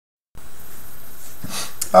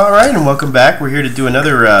Alright, and welcome back. We're here to do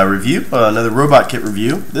another review, another robot kit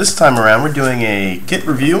review. This time around we're doing a kit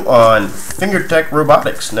review on Fingertech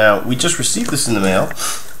Robotics. Now, we just received this in the mail.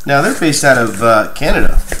 Now, they're based out of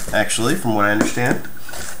Canada, actually, from what I understand.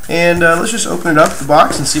 And let's just open it up, the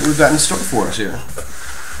box, and see what we've got in store for us here.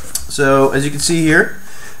 So, as you can see here,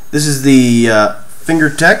 this is the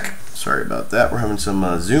Fingertech. Sorry about that, we're having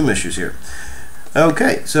some Zoom issues here.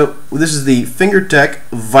 Okay, so this is the Fingertech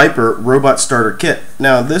Viper Robot Starter Kit.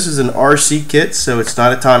 Now, this is an RC kit, so it's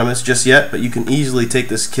not autonomous just yet, but you can easily take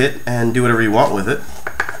this kit and do whatever you want with it.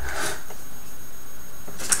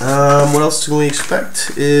 What else can we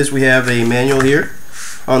expect is we have a manual here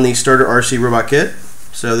on the Starter RC Robot Kit.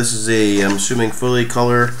 So this is a, I'm assuming, fully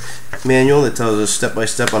color manual that tells us step by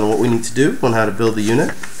step on what we need to do, on how to build the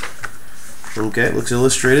unit. Okay, it looks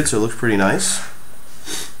illustrated, so it looks pretty nice.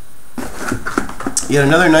 Yet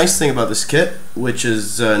another nice thing about this kit, which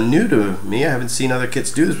is new to me, I haven't seen other kits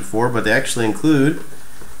do this before, but they actually include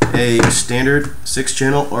a standard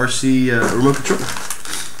 6-channel RC remote control.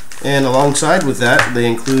 And alongside with that, they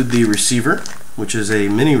include the receiver, which is a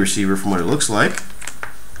mini receiver from what it looks like.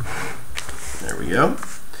 There we go.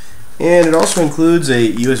 And it also includes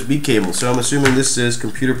a USB cable, so I'm assuming this is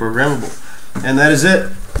computer programmable. And that is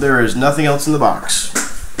it. There is nothing else in the box.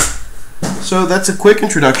 So that's a quick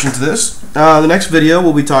introduction to this. The next video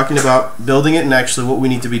we'll be talking about building it and actually what we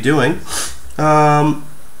need to be doing.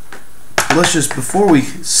 Let's just, before we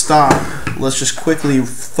stop, let's just quickly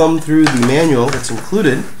thumb through the manual that's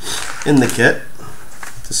included in the kit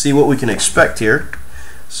to see what we can expect here.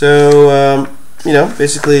 So, you know,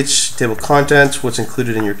 basically it's table of contents, what's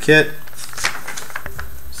included in your kit,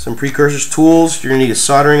 some precursors, tools. You're going to need a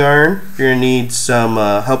soldering iron. You're going to need some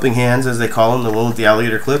helping hands, as they call them, the one with the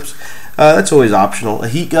alligator clips. That's always optional. A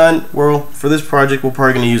heat gun, well, for this project we're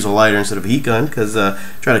probably going to use a lighter instead of a heat gun because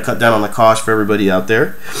try to cut down on the cost for everybody out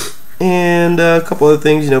there. And a couple other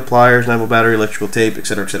things, you know, pliers, 9-volt battery, electrical tape,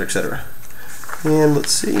 etc., etc., etc. And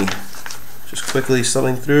let's see, just quickly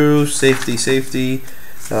thumbing through, safety,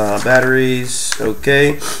 batteries,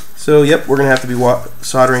 okay. So, yep, we're going to have to be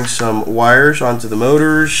soldering some wires onto the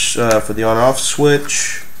motors for the on-off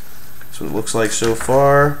switch. That's what it looks like so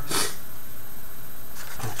far.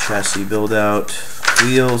 Chassis build out,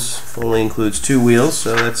 wheels only includes 2 wheels,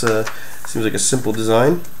 so that's seems like a simple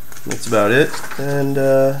design. That's about it. And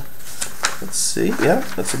let's see, yeah,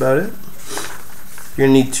 that's about it. You're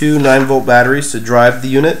gonna need 2 9-volt batteries to drive the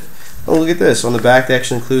unit. Oh, look at this! On the back, they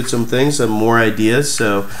actually include some things, some more ideas.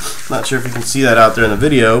 So, not sure if you can see that out there in the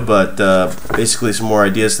video, but basically some more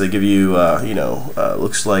ideas. They give you, you know,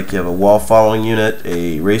 looks like you have a wall-following unit,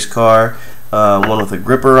 a race car, one with a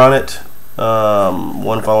gripper on it.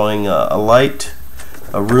 One following a light,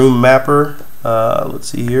 a room mapper, let's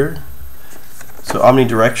see here, so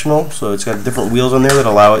omnidirectional, so it's got different wheels on there that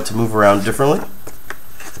allow it to move around differently.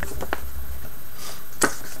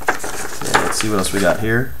 And let's see what else we got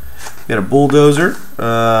here. We got a bulldozer,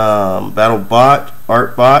 battle bot,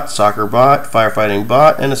 art bot, soccer bot, firefighting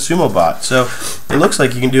bot, and a sumo bot. So it looks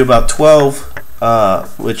like you can do about 12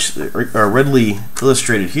 which are readily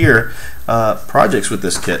illustrated here, projects with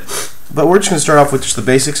this kit. But we're just going to start off with just the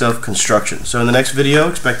basics of construction. So in the next video,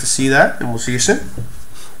 expect to see that, and we'll see you soon.